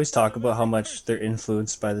Park. They always talk about how much they're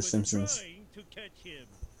influenced by The Simpsons.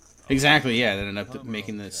 Exactly. Yeah, that ended up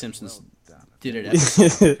making the Simpsons did it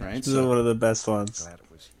episode, right? This is one of the best ones.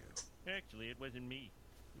 Actually, it wasn't me.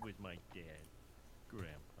 It was my dad.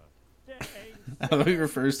 Grandpa. I love he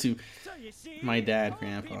refers to So you see, my dad, old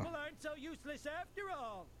Grandpa. people aren't so useless after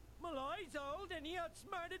all. Malloy's old and he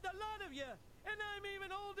outsmarted the lot of you. And I'm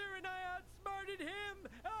even older and I outsmarted him.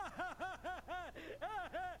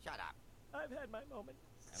 Shut up. I've had my moment.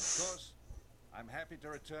 And of course, I'm happy to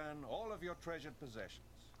return all of your treasured possessions.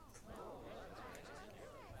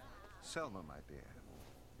 Selma, my dear,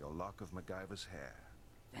 your lock of MacGyver's hair.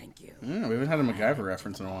 Thank you. We haven't had a MacGyver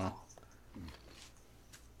reference in a while.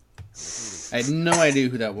 I had no idea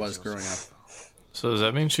who that was growing up. So does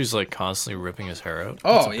that mean she's like constantly ripping his hair out?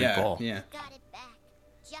 Oh That's a big yeah, ball. yeah. Got it back,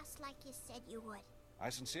 just like you said you would. I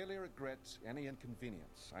sincerely regret any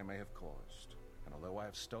inconvenience I may have caused. And although I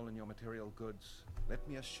have stolen your material goods, let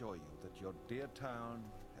me assure you that your dear town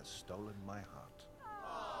has stolen my heart.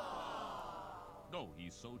 No,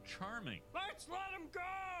 he's so charming. Let's let him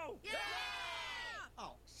go! Yeah!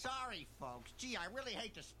 Oh, sorry, folks. Gee, I really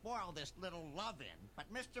hate to spoil this little love-in, but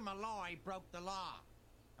Mr. Malloy broke the law.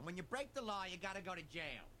 And when you break the law, you gotta go to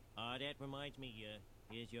jail. That reminds me,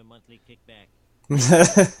 here's your monthly kickback.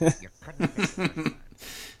 You couldn't fix it.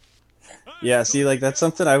 Yeah, see, like that's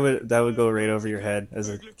something that would go right over your head as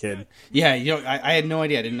a kid. Yeah, I had no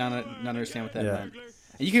idea. I did not understand what that Yeah. meant.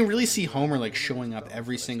 And you can really see Homer like showing up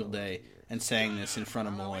every single day and saying this in front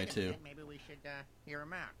of Malloy too. Maybe we should hear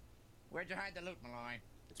him out. Where'd you hide the loot, Malloy?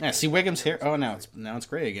 Yeah, see Wiggum's hair. Oh, now it's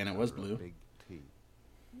gray again. It was blue. Big T.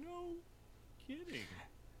 No kidding.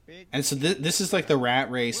 And so this is like the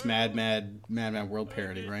Rat Race Mad World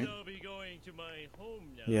parody, right? I'll be going to my home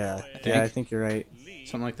now. Yeah, think. I think you're right.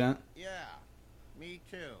 Something like that. Yeah, me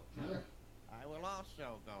too. I will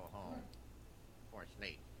also go home. Or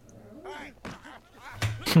sleep. All right.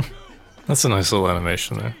 That's a nice little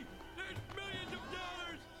animation there. There's millions of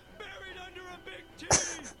dollars buried under a big T.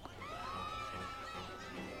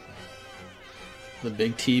 The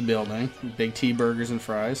Big T building, Big T burgers and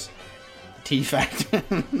fries, T Factor.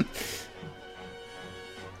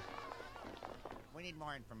 We need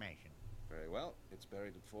more information. Very well. It's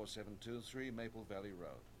buried at 4723 Maple Valley Road.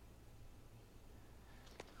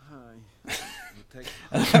 Hi. You take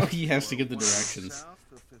I love how he has to give the directions. South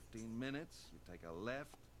for 15 minutes. You take a left.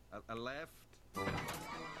 A left.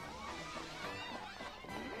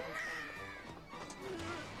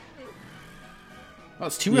 Oh,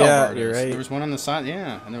 it's two Yeah, Albertas. you're right. There was one on the side,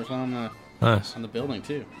 yeah, and there was one Nice. on the building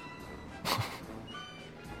too. Oh,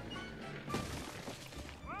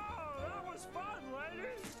 that was fun,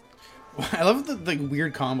 ladies. I love the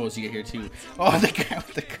weird combos you get here too. Oh, the guy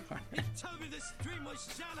with the car. You told me the stream was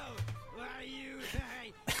shallow. Why you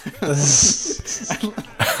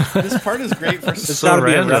This part is great for It's So gotta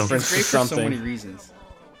be a random. reference It's great to for so many something. reasons.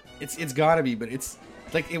 It's gotta be, but it's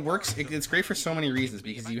like it works. It's great for so many reasons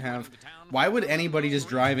because you have. Why would anybody just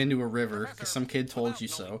drive into a river because some kid told you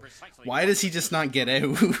so? Why does he just not get out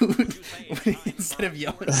instead of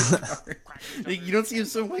yelling at the car? Like, you don't see him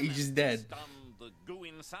so much. He's just dead.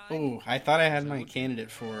 Oh, I thought I had my candidate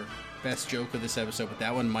for best joke of this episode, but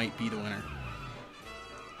that one might be the winner.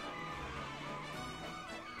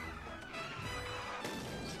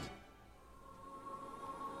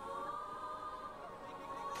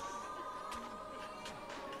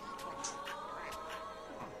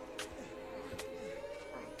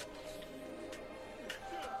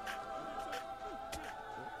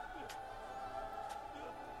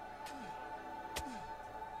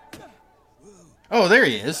 Oh, there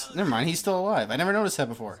he is. Never mind, he's still alive. I never noticed that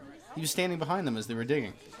before. He was standing behind them as they were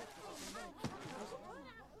digging.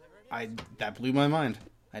 That blew my mind.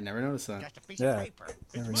 I never noticed that. Just a piece of paper.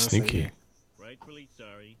 Sneaky. Rightfully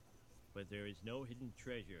sorry, but there is no hidden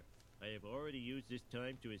treasure. I have already used this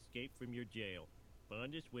time to escape from your jail.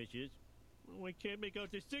 Fondest wishes. Oh, I can't make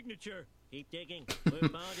out the signature. Keep digging. We're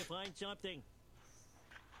bound to find something.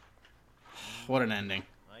 What an ending.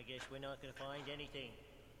 I guess we're not going to find anything.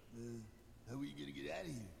 How are you gonna get out of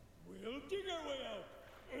here? We'll dig our way out.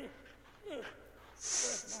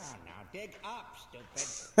 Now dig up, stupid.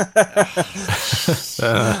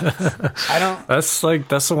 I don't.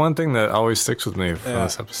 That's the one thing that always sticks with me from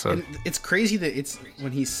this episode. And it's crazy that it's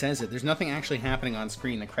when he says it. There's nothing actually happening on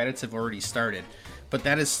screen. The credits have already started, but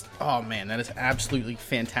that is that is absolutely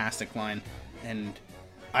fantastic line. And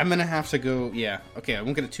I'm gonna have to go. Yeah, okay. I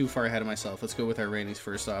won't get it too far ahead of myself. Let's go with our ratings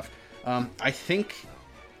first off. I think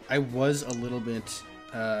I was a little bit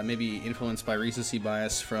maybe influenced by recency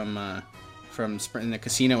bias from in the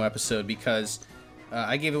casino episode, because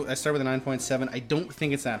I started with a 9.7. I don't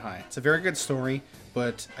think it's that high. It's a very good story,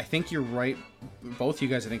 but I think you're right. Both you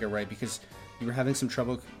guys, I think, are right, because you were having some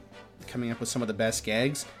trouble coming up with some of the best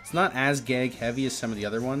gags. It's not as gag heavy as some of the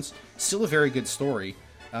other ones. Still a very good story.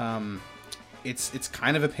 It's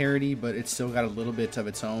kind of a parody, but it's still got a little bit of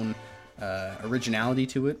its own originality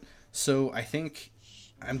to it. So I think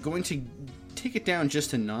I'm going to take it down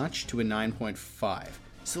just a notch to a 9.5.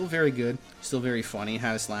 Still very good, still very funny. It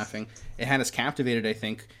had us laughing. It had us captivated, I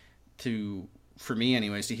think, for me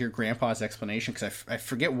anyways, to hear Grandpa's explanation, because I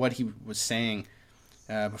forget what he was saying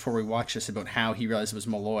before we watched this about how he realized it was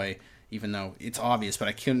Malloy, even though it's obvious, but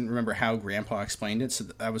I couldn't remember how Grandpa explained it, so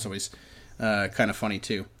that was always kind of funny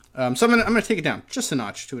too. So I'm gonna take it down just a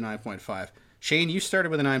notch to a 9.5. Shane, you started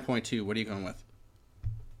with a 9.2. What are you going with?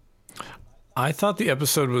 I thought the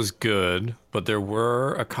episode was good, but there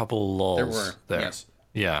were a couple lulls there. Yes.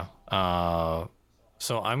 Yeah.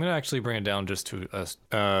 So I'm gonna actually bring it down just to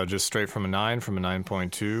just straight from a 9, from a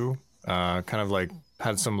 9.2. Kind of like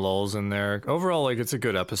had some lulls in there. Overall, like, it's a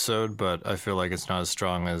good episode, but I feel like it's not as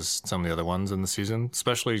strong as some of the other ones in the season,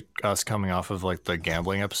 especially us coming off of like the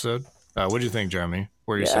gambling episode. What do you think, Jeremy?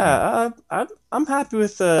 Where are you sitting? I'm happy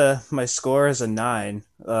with my score as a 9.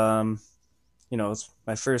 It's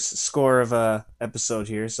my first score of a episode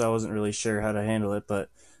here, so I wasn't really sure how to handle it, but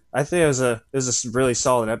I think it was a really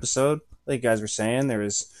solid episode. Like you guys were saying, there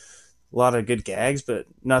was a lot of good gags, but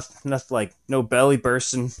nothing like no belly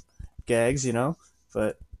bursting gags,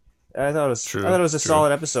 But I thought it was a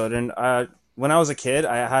solid episode, and when I was a kid,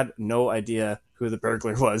 I had no idea who the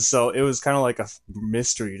burglar was, so it was kind of like a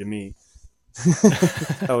mystery to me.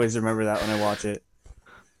 I always remember that when I watch it.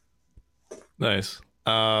 Nice.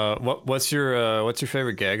 What's your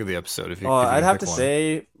favorite gag of the episode? If you I'd have to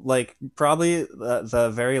say, like, probably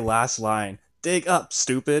the very last line, "Dig up,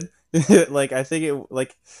 stupid." Like, I think it,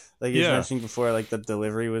 like you was mentioning before, like, the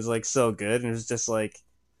delivery was like so good, and it was just like,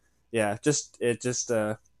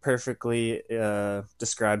 it perfectly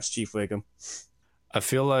describes Chief Wiggum. I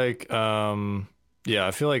feel like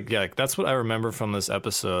that's what I remember from this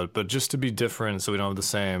episode. But just to be different, so we don't have the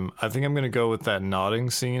same, I think I'm gonna go with that nodding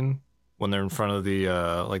scene when they're in front of the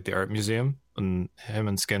the art museum, and him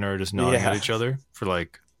and Skinner are just nodding at each other for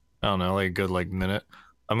like, I don't know, like a good minute.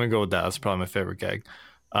 I'm gonna go with that. That's probably my favorite gag.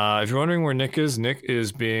 If you're wondering where Nick is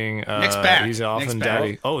being Nick's back. He's off in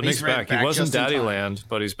Daddy. Oh, Nick's back. He was in Daddy Land,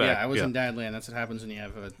 but he's back. Yeah, I was in Daddy Land. That's what happens when you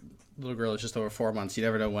have a little girl that's just over 4 months. You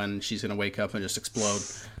never know when she's gonna wake up and just explode.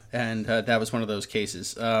 And that was one of those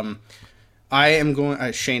cases. I am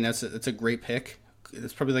going Shane. That's a great pick.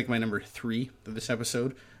 It's probably like my number 3 of this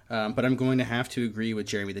episode. But I'm going to have to agree with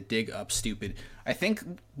Jeremy. The dig up, stupid. I think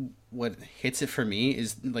what hits it for me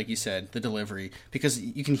is, like you said, the delivery. Because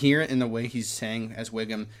you can hear it in the way he's saying as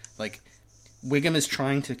Wiggum. Like, Wiggum is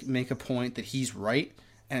trying to make a point that he's right.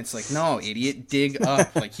 And it's like, no, idiot, dig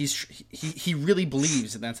up. Like, he really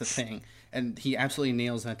believes that that's a thing. And he absolutely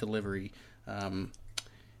nails that delivery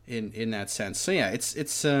in that sense. So, yeah,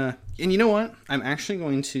 it's and you know what? I'm actually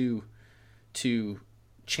going to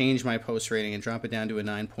change my post rating and drop it down to a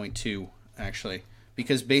 9.2, actually,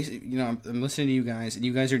 because basically, I'm listening to you guys, and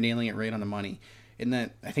you guys are nailing it right on the money. In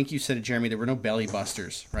that, I think you said it, Jeremy, there were no belly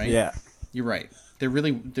busters, right? Yeah, you're right. There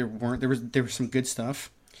weren't. There was some good stuff.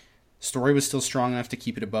 Story was still strong enough to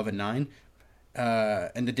keep it above a 9,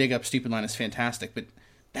 and the dig up stupid line is fantastic. But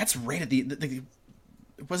that's right at the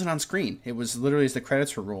it wasn't on screen. It was literally as the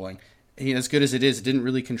credits were rolling. As good as it is, it didn't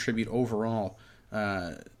really contribute overall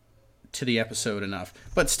to the episode enough,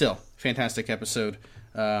 but still fantastic episode.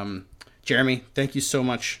 Jeremy, thank you so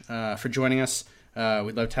much for joining us.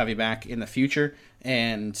 We'd love to have you back in the future.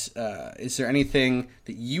 And is there anything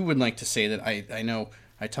that you would like to say that I know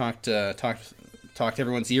I talked talked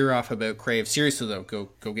everyone's ear off about Crave. Seriously though,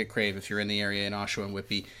 go get Crave if you're in the area in Oshawa and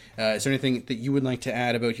Whitby. Is there anything that you would like to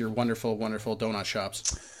add about your wonderful, wonderful donut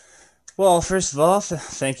shops? Well, first of all,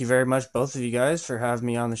 thank you very much, both of you guys, for having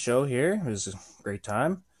me on the show here. It was a great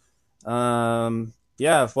time.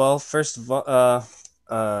 Yeah, well, first of all,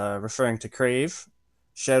 referring to Crave,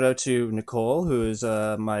 shout out to Nicole, who is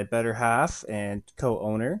my better half and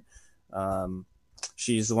co-owner.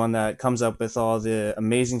 She's the one that comes up with all the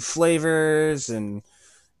amazing flavors and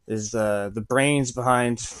is the brains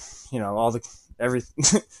behind, all the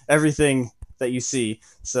everything that you see.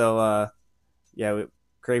 So yeah,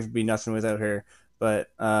 Crave would be nothing without her. But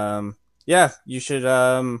yeah, you should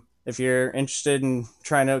if you're interested in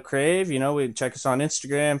trying out Crave, we check us on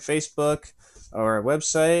Instagram, Facebook, or our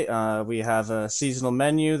website. We have a seasonal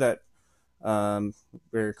menu that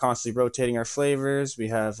we're constantly rotating our flavors. We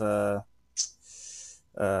have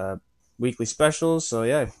weekly specials. So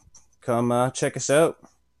yeah, come check us out.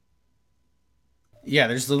 Yeah,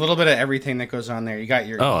 there's a little bit of everything that goes on there. You got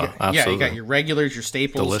your you got your regulars, your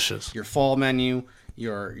staples, delicious, your fall menu,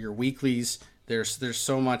 your weeklies. There's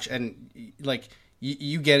so much, and like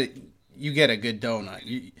you get it. You get a good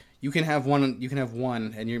donut. You can have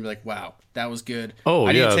one, and you're like, wow, that was good. Oh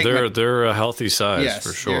yeah, they're a healthy size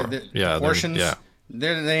for sure. Portions.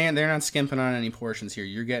 They're not skimping on any portions here.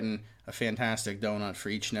 You're getting a fantastic donut for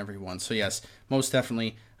each and every one. So yes, most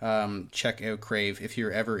definitely check out Crave if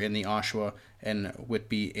you're ever in the Oshawa and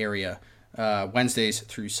Whitby area, Wednesdays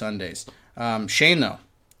through Sundays. Shane, though,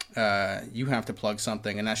 you have to plug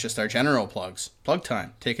something, and that's just our general plugs. Plug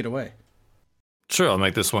time. Take it away. Sure, I'll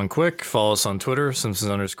make this one quick. Follow us on Twitter,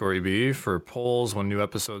 Simpsons_EBE, for polls when new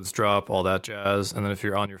episodes drop, all that jazz. And then if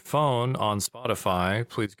you're on your phone on Spotify,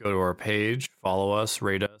 please go to our page, follow us,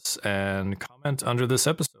 rate us, and comment under this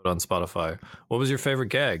episode on Spotify. What was your favorite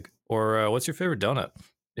gag? Or what's your favorite donut?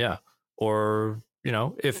 Yeah. Or,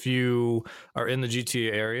 if you are in the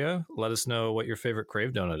GTA area, let us know what your favorite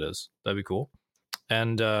Crave donut is. That'd be cool.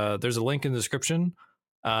 And there's a link in the description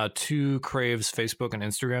to Crave's Facebook and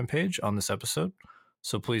Instagram page on this episode.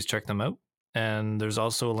 So please check them out. And there's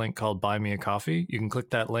also a link called Buy Me a Coffee. You can click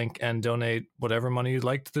that link and donate whatever money you'd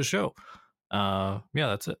like to the show. Yeah,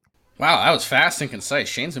 that's it. Wow, that was fast and concise.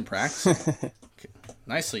 Shane's in practice.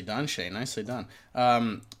 Nicely done, Shane. Nicely done.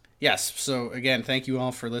 Yes, so again, thank you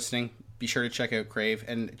all for listening. Be sure to check out Crave.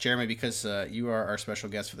 And Jeremy, because you are our special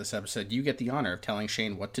guest for this episode, you get the honor of telling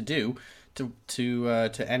Shane what to do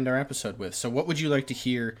to end our episode with. So what would you like to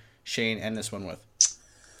hear Shane end this one with?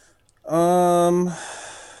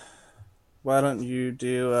 Why don't you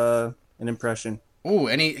do an impression? Oh,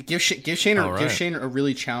 give Shane a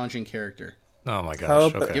really challenging character. Oh my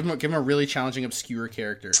gosh. Okay. Give him a really challenging, obscure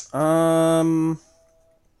character.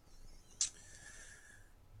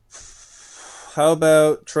 How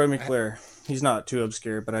about Troy McClure? He's not too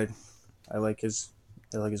obscure, but I like his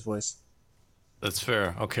voice. That's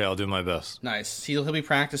fair. Okay, I'll do my best. Nice. He'll be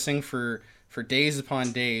practicing for days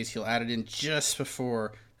upon days. He'll add it in just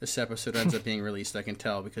before this episode ends up being released, I can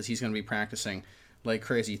tell, because he's going to be practicing like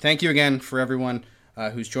crazy. Thank you again for everyone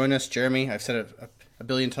who's joined us. Jeremy, I've said it a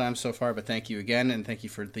billion times so far, but thank you again, and thank you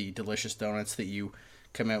for the delicious donuts that you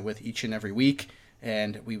come out with each and every week.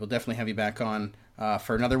 And we will definitely have you back on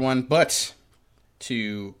for another one. But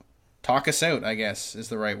to talk us out, I guess, is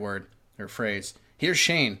the right word or phrase. Here's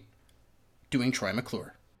Shane doing Troy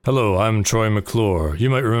McClure. Hello, I'm Troy McClure. You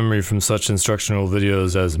might remember me from such instructional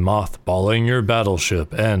videos as mothballing your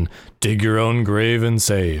battleship and dig your own grave and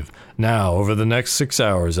save. Now, over the next 6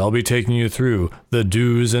 hours, I'll be taking you through the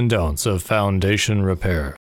do's and don'ts of foundation repair.